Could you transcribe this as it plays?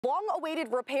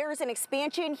Long-awaited repairs and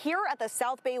expansion here at the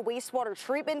South Bay Wastewater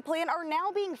Treatment Plant are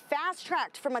now being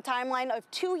fast-tracked from a timeline of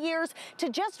 2 years to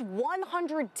just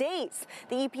 100 days.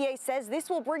 The EPA says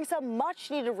this will bring some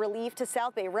much-needed relief to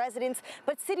South Bay residents,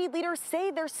 but city leaders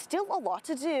say there's still a lot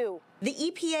to do. The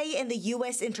EPA and the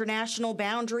U.S. International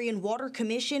Boundary and Water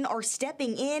Commission are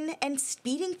stepping in and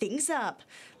speeding things up.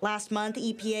 Last month,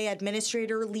 EPA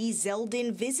Administrator Lee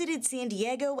Zeldin visited San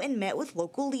Diego and met with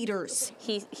local leaders.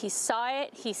 He saw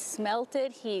it, he smelt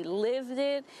it, he lived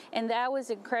it, and that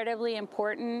was incredibly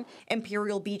important.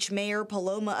 Imperial Beach Mayor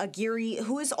Paloma Aguirre,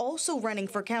 who is also running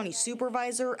for county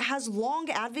supervisor, has long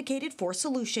advocated for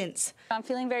solutions. I'm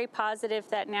feeling very positive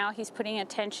that now he's putting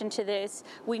attention to this.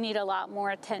 We need a lot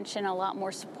more attention, a lot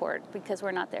more support, because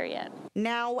we're not there yet.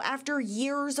 Now, after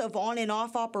years of on and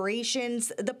off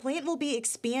operations, the plant will be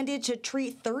expanded to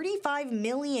treat 35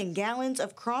 million gallons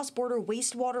of cross-border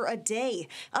wastewater a day,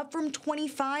 up from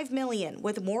 25 million,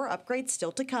 with more upgrades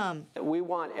still to come. We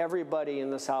want everybody in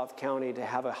the South County to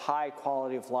have a high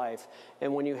quality of life,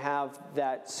 and when you have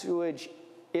that sewage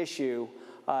issue,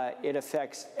 it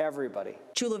affects everybody.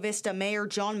 Chula Vista Mayor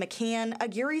John McCann,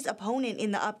 Aguirre's opponent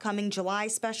in the upcoming July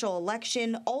special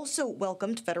election, also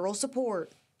welcomed federal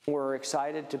support. We're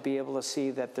excited to be able to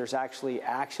see that there's actually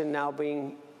action now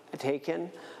being taken,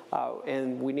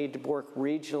 and we need to work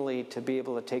regionally to be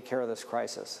able to take care of this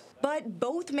crisis. But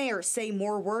both mayors say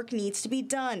more work needs to be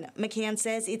done. McCann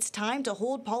says it's time to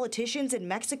hold politicians in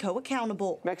Mexico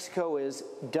accountable. Mexico is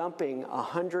dumping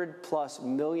 100+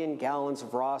 million gallons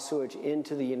of raw sewage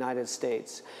into the United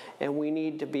States, and we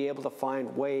need to be able to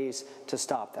find ways to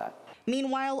stop that.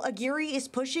 Meanwhile, Aguirre is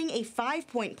pushing a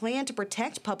 5-point plan to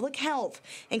protect public health,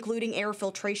 including air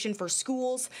filtration for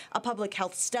schools, a public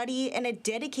health study, and a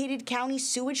dedicated county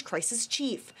sewage crisis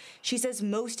chief. She says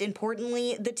most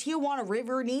importantly, the Tijuana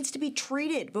River needs to be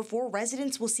treated before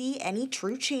residents will see any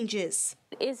true changes.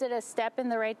 Is it a step in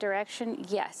the right direction?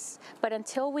 Yes. But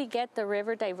until we get the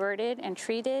river diverted and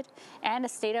treated and a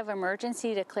state of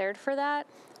emergency declared for that,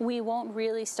 we won't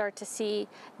really start to see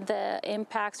the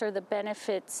impacts or the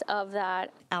benefits of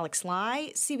that. Alex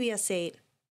Lai, CBS 8.